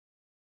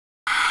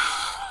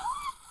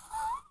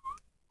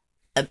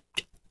Sorry,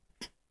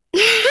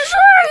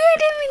 I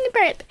didn't mean to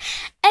burp.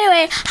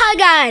 Anyway, hi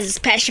guys, it's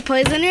Passion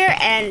Poison here,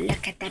 and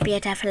look at that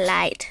beautiful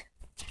light.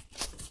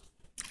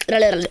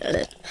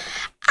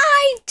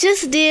 I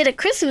just did a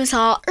Christmas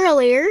haul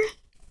earlier.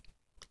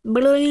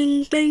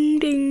 Bling, ding,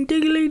 ding,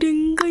 ding,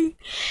 ding, ding.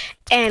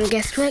 And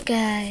guess what,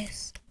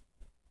 guys?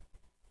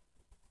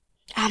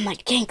 I'm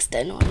like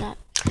gangsta, no, I'm not.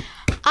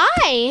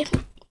 I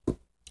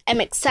am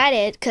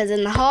excited because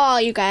in the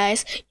haul, you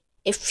guys,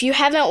 if you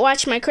haven't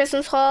watched my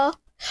Christmas haul,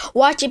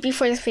 watch it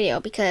before this video,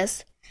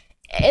 because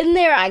in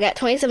there I got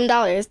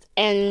 $27,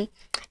 and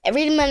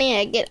every money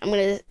I get, I'm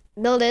going to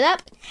build it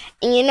up.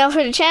 And you know,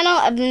 for the channel,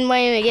 I've been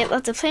wanting to get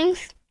lots of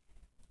things.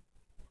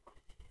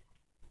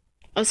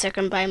 I'm stuck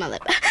on biting my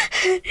lip.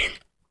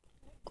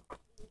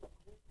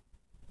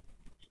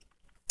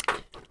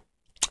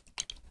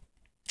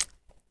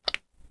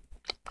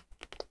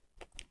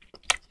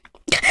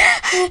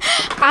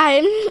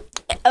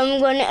 I'm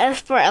going to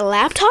ask for a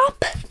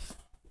laptop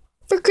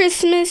for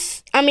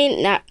Christmas. I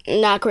mean,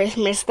 not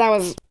Christmas. That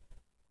was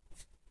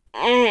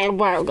a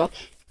while ago.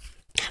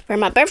 For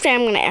my birthday,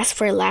 I'm going to ask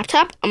for a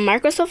laptop, a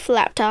Microsoft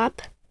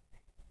laptop,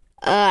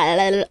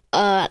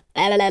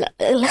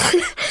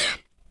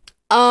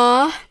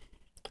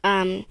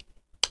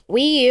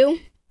 Wii U,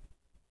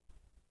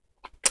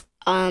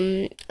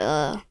 and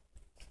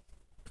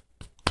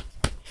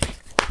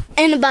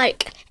a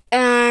bike.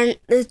 And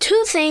the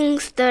two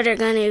things that are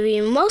going to be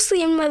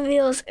mostly in my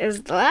videos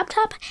is the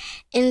laptop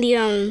and the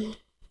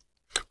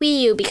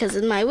Wii U, because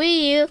of my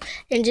Wii U,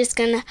 I'm just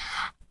gonna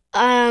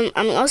I'm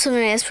also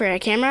gonna ask for a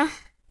camera.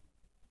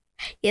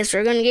 Yes,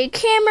 we're gonna get a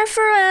camera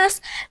for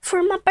us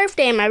for my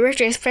birthday. My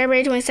birthday is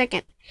February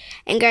 22nd.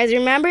 And guys,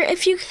 remember,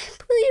 if you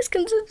please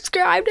can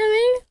subscribe to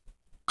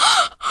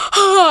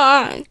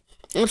me.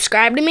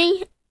 Subscribe to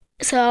me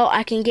so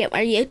I can get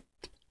my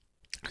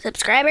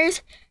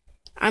subscribers.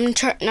 I'm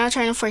not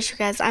trying to force you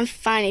guys. I'm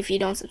fine if you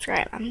don't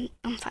subscribe. I'm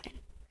fine.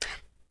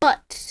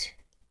 But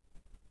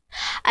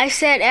I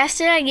said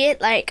after I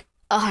get like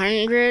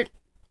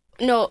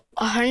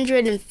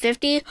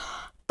 150.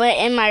 But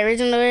in my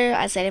original video,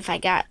 I said if I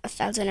got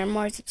 1,000 or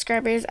more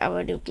subscribers, I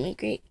would do meet and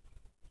greet.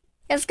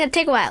 It's gonna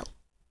take a while.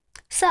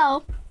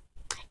 So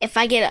if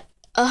I get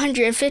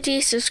 150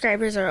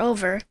 subscribers or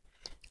over,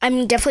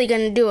 I'm definitely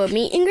gonna do a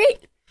meet and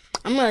greet.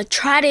 I'm gonna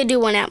try to do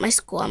one at my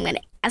school. I'm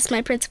gonna ask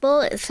my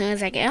principal as soon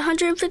as I get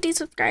 150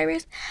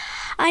 subscribers.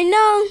 I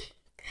know,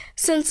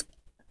 since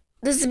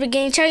this is the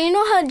beginning channel, you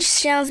know how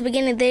channels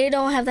beginning, they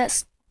don't have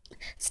that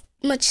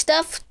much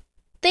stuff.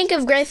 Think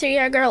of Great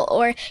 3-Year Girl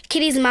or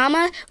Kitty's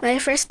Mama. When they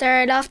first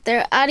started off,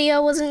 their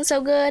audio wasn't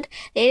so good.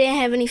 They didn't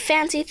have any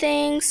fancy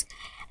things.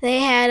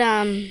 They had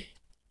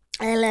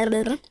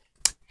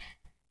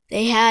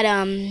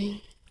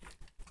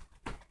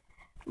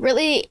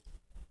really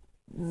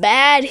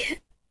bad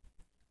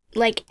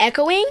like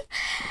echoing.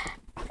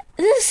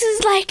 This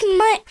is like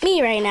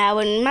me right now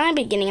in my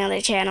beginning of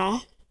the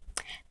channel.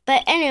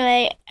 But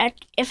anyway,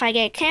 if I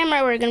get a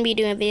camera, we're going to be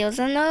doing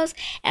videos on those.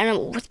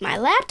 And with my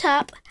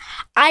laptop,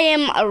 I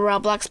am a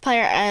Roblox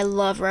player. I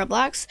love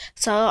Roblox.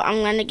 So I'm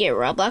going to get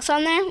Roblox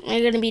on there.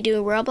 I'm going to be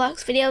doing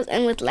Roblox videos.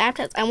 And with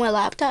laptops, I want a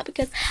laptop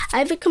because I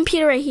have a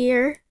computer right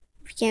here.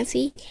 If you can't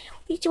see.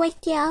 It's right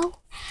there.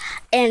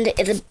 And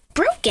it's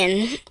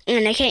broken.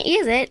 And I can't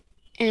use it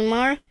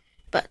anymore.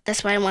 But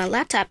that's why I want a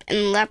laptop.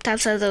 And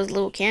laptops have those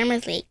little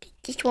cameras like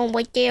this one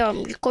right there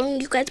I'm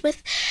recording you guys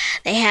with.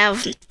 They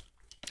have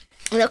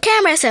little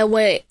camera, so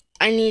what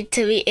I need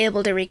to be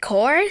able to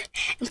record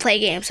and play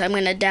games. So I'm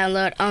gonna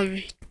download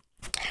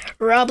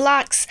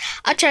Roblox.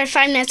 I'll try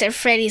Five Nights at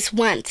Freddy's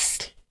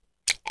once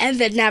and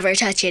then never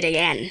touch it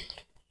again.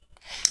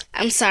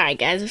 I'm sorry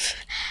guys.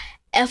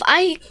 If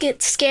I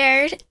get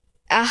scared,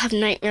 I'll have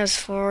nightmares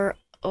for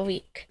a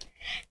week.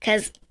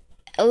 Cause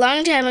a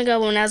long time ago,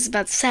 when I was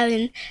about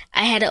 7,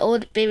 I had an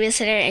old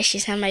babysitter, and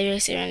she's not my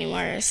babysitter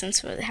anymore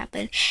since what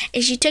happened.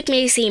 And she took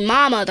me to see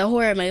Mama, the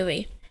horror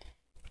movie.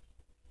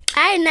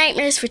 I had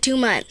nightmares for 2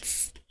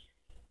 months.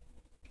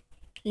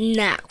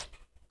 Now,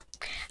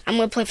 I'm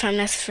going to play Five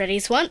Nights at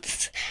Freddy's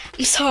once.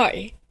 I'm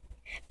sorry.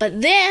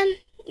 But then,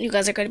 you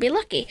guys are going to be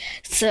lucky.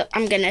 So,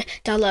 I'm going to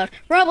download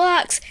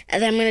Roblox,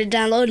 and then I'm going to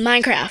download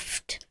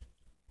Minecraft.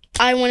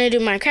 I want to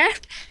do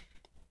Minecraft.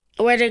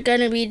 What they're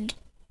going to be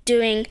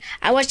doing,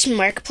 I watched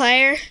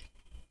Markiplier.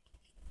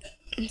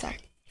 I'm sorry.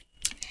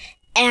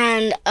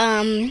 And,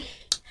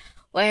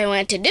 what I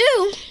want to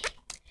do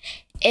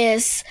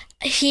is,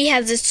 he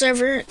has a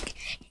server,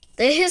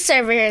 his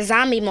server is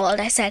zombie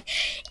mode, I said,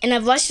 and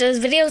I've watched those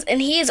videos,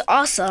 and he is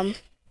awesome.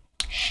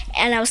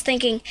 And I was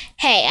thinking,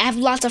 hey, I have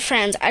lots of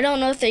friends. I don't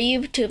know if they're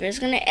YouTubers.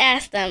 I'm going to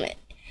ask them.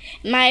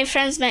 My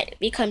friends might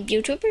become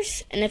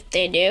YouTubers, and if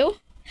they do,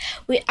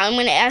 I'm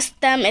going to ask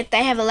them if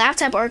they have a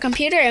laptop or a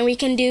computer, and we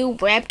can do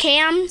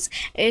webcams,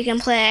 and we can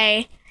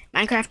play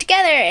Minecraft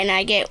together, and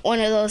I get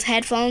one of those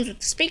headphones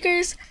with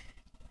speakers,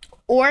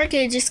 or I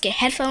could just get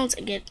headphones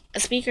and get a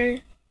speaker.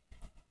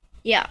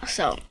 Yeah,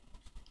 so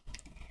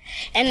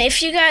And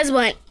if you guys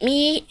want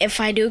me, if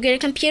I do get a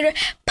computer,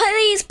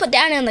 please put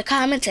down in the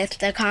comments. If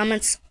the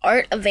comments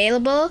aren't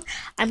available,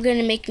 I'm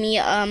gonna make me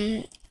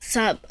a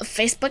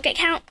Facebook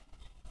account.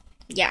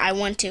 Yeah, I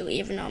want to,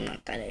 even though I'm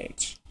not that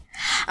age.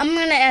 I'm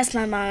gonna ask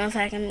my mom if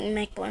I can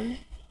make one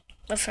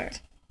with her.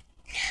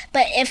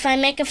 But if I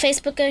make a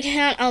Facebook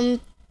account, I'll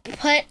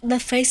put the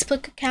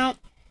Facebook account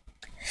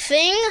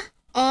thing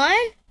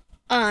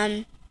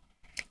on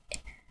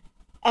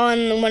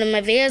one of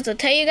my videos. I'll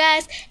tell you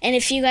guys. And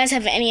if you guys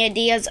have any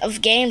ideas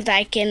of games that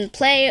I can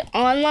play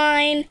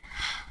online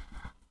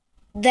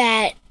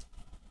that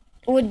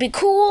would be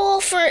cool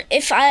for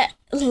if I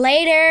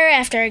later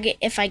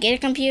if I get a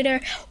computer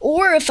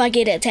or if I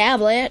get a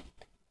tablet.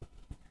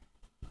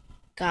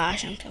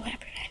 Gosh, I'm so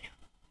happy right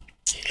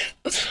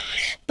now.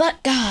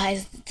 But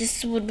guys,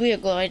 this would be a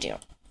good idea.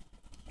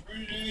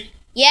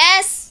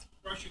 Yes,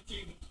 brush your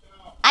teeth and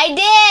stuff. I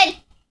did.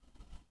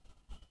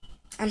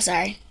 I'm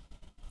sorry.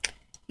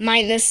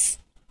 Mind this.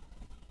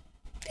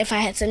 If I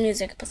had some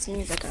music, put some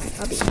music on.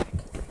 I'll be back.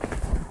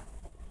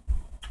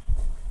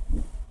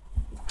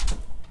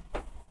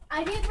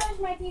 I did brush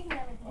my teeth and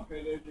everything.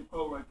 Okay, there's your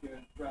coat right there.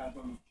 It's dried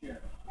on the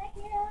chair. Thank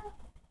you.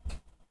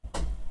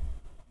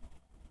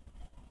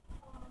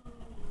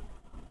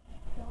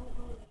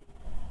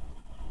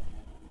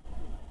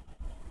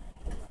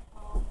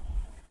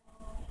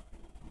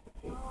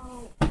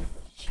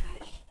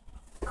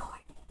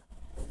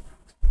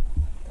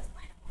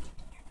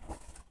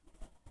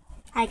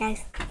 Hi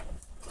guys.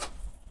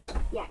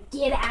 Yeah,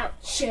 get out,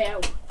 show.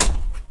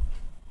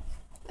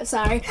 I'm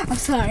sorry.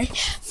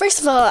 First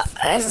of all,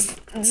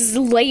 it's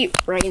late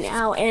right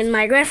now, and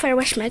my grandfather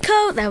washed my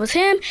coat. That was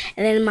him.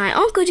 And then my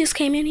uncle just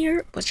came in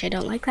here, which I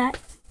don't like that.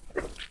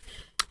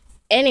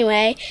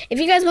 Anyway, if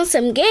you guys want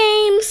some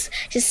games,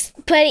 just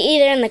put it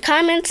either in the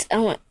comments.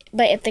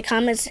 But if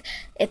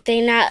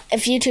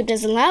YouTube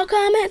doesn't allow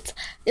comments,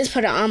 just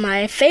put it on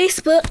my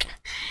Facebook.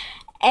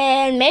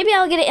 And maybe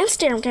I'll get an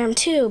Instagram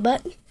too.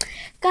 But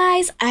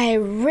guys, I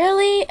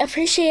really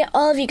appreciate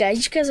all of you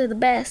guys. You guys are the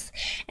best.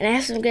 And I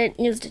have some good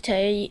news to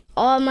tell you,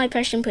 all my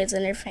Preston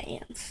Prisoner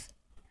fans.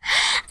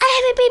 I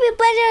have a baby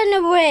brother on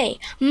the way.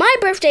 My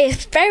birthday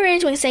is February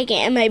 22nd,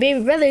 and my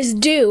baby brother's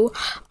due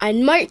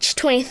on March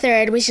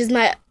 23rd, which is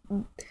my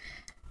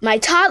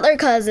toddler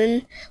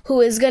cousin, who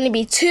is going to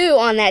be 2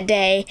 on that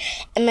day,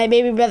 and my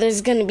baby brother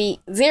is going to be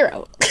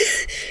 0.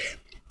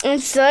 I'm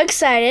so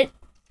excited.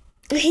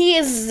 He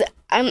is.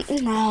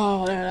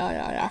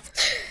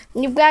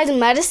 You guys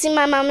might have seen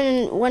my mom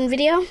in one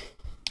video,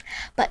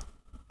 but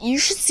you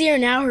should see her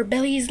now. Her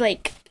belly is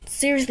like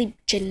seriously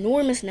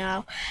ginormous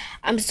now.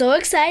 I'm so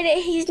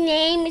excited. His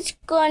name is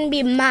going to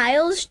be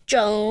Miles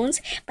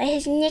Jones, but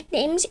his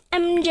nickname is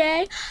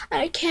MJ.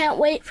 I can't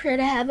wait for her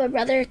to have a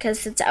brother, because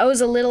since I was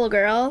a little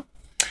girl,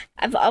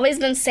 I've always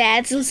been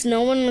sad since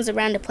no one was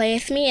around to play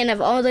with me, and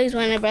I've always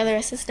wanted a brother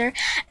or sister.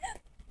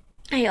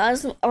 I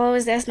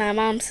always asked my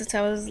mom since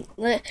when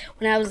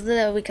I was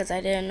little, because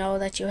I didn't know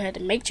that you had to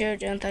make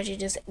children. I thought you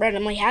just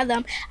randomly had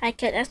them. I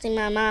kept asking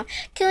my mom,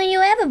 "Can you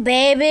have a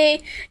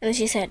baby?" And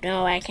she said,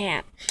 "No, I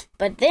can't."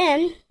 But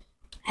then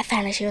I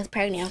found out she was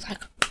pregnant. I was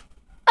like,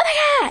 "Oh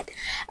my God!"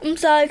 I'm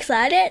so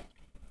excited.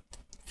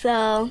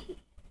 So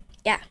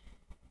yeah,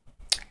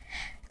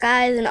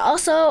 guys, and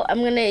also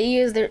I'm gonna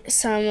use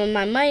some of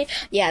my money.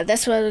 Yeah,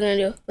 that's what I'm gonna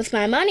do with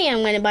my money.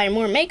 I'm gonna buy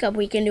more makeup.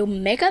 We can do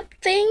makeup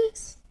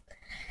things.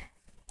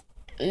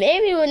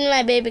 Maybe when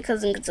my baby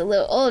cousin gets a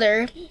little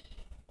older,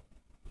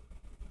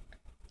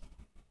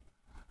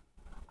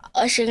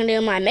 she can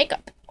do my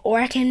makeup,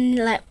 or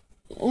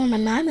my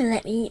mom will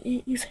let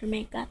me use her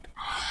makeup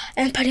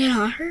and put it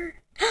on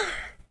her.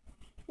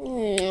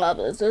 Oh,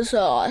 this is so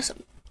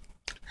awesome.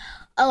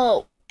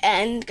 Oh,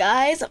 and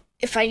guys,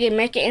 if I can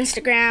make an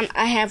Instagram,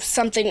 I have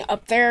something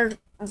up there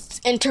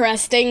that's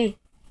interesting.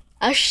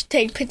 I should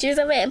take pictures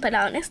of it and put it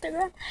on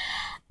Instagram.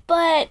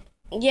 But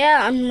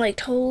yeah, I'm like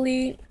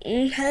totally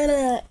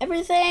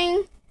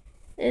everything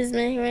is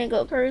making me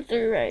go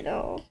crazy right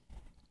now.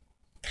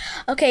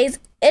 Okay,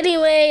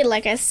 anyway,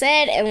 like I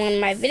said in one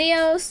of my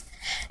videos,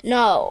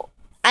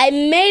 I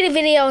made a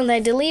video and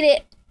I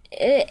deleted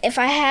it. If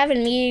I have a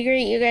meet and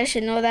greet, you guys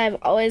should know that I've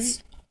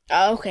always.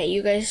 Okay,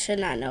 you guys should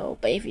not know,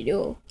 but if you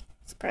do,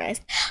 surprise.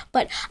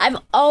 But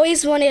I've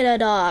always wanted a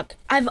dog.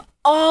 I've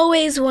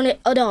always wanted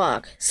a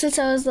dog since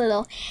I was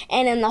little.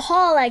 And in the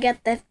haul, I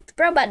got the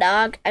robot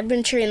dog. I've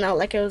been treating that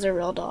like it was a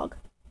real dog.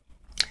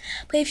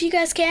 But if you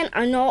guys can,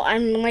 I know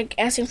I'm like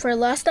asking for a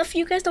lot of stuff.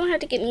 You guys don't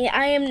have to get me.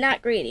 I am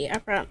not greedy, I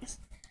promise.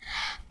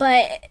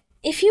 But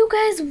if you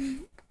guys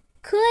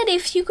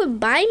if you could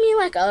buy me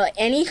like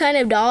any kind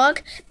of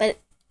dog, but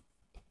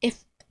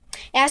if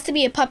it has to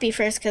be a puppy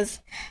first, because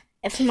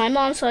if my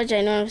mom saw a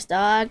ginormous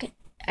dog,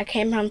 I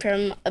came home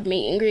from a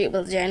meet and greet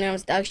with a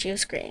ginormous dog, she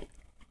was screaming.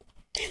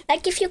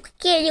 Like if you could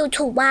get you a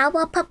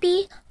Chihuahua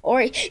puppy,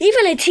 or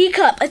even a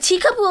teacup. A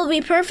teacup will be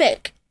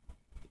perfect.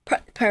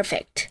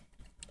 Perfect.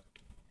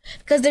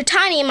 Because they're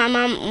tiny, and my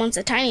mom wants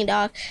a tiny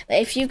dog. But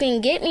if you can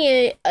get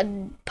me a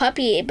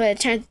puppy, but it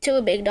turns to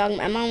a big dog,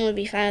 my mom would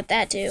be fine with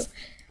that too.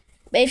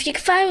 But if you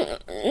can find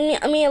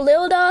me a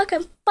little dog,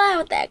 I'm fine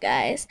with that,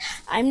 guys.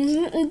 I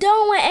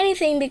don't want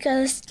anything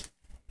because,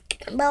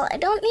 well, I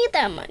don't need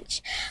that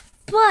much.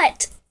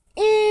 But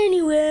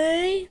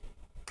anyway,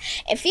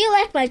 if you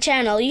like my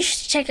channel, you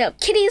should check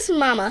out Kitty's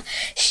mama.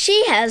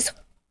 She has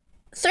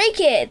 3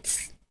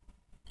 kids,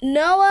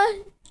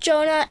 Noah,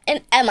 Jonah,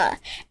 and Emma.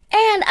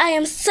 And I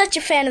am such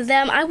a fan of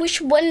them. I wish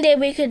one day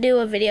we could do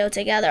a video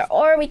together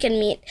or we can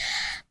meet.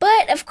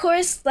 But, of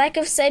course, like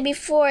I've said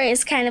before,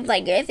 it's kind of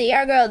like Girthy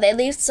Our Girl. They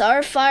live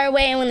so far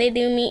away when they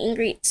do meet and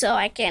greet, so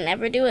I can't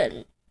ever do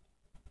it.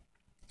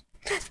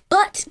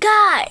 But,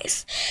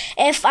 guys,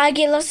 if I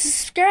get lots of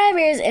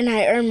subscribers and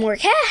I earn more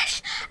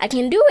cash, I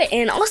can do it.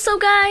 And also,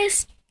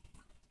 guys,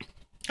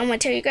 I'm going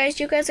to tell you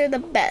guys are the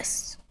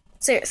best.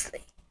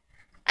 Seriously.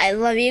 I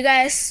love you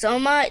guys so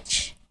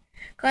much.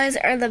 You guys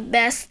are the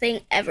best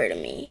thing ever to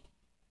me.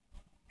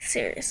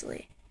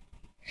 Seriously.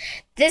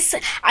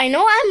 I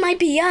know I might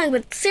be young,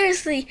 but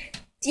seriously,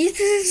 this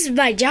is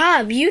my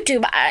job,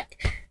 YouTube. I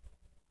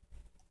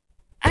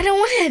don't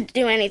want to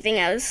do anything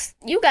else.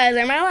 You guys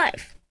are my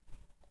life.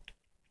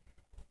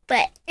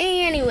 But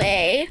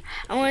anyway,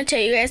 I want to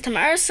tell you guys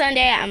tomorrow's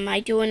Sunday. I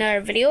might do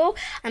another video.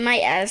 I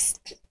might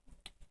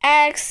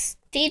ask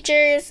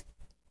teachers.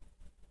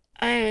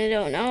 I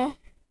don't know.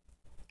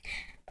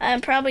 I'm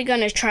probably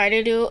gonna try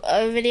to do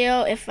a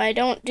video. If I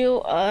don't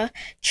do a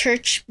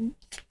church,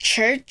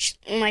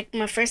 like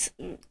my first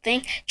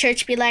thing,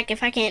 church be like,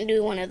 if I can't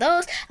do one of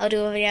those, I'll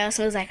do a video as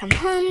soon as I come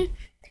home.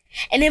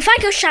 And if I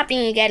go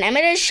shopping again, I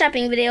made a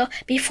shopping video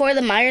before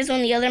the Myers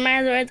one, the other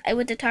Myers words. I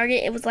went to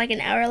Target. It was like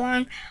an hour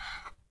long.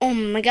 Oh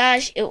my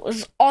gosh, it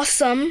was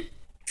awesome.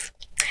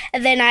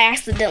 And then I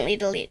accidentally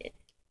deleted.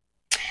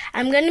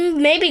 I'm gonna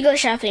maybe go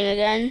shopping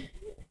again.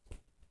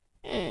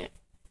 And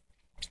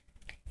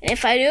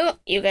if I do,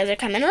 you guys are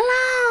coming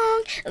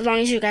along, as long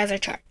as you guys are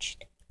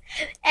charged.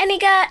 Anyway,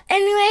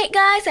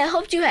 guys, I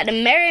hope you had a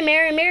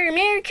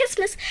Merry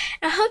Christmas.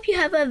 I hope you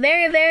have a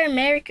very, very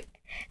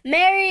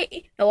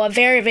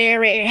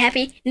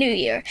Happy New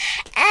Year.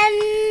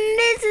 And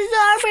this is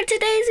all for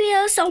today's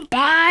video, so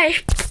bye.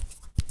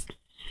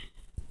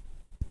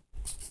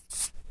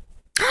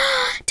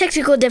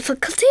 Technical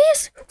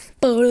difficulties.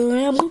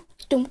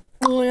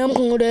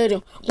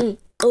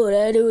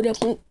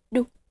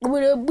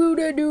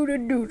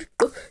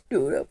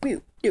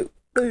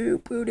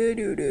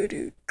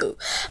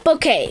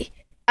 Okay,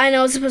 I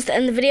know it's supposed to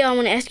end the video. I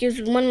want to ask you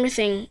one more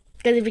thing,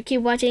 because if you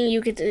keep watching,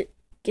 you get to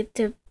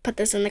put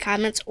this in the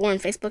comments or on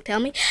Facebook. Tell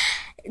me,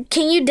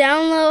 can you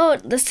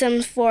download The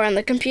Sims 4 on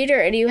the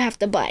computer, or do you have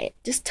to buy it?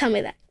 Just tell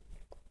me that.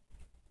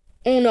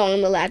 Oh no,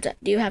 on the laptop.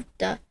 Can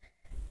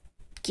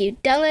you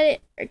download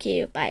it or can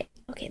you buy it?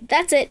 Okay,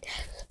 that's it.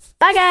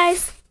 Bye,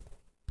 guys.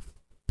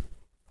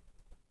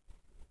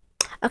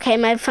 Okay,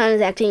 my phone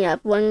is acting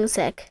up. 1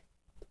 sec.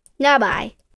 Now, bye.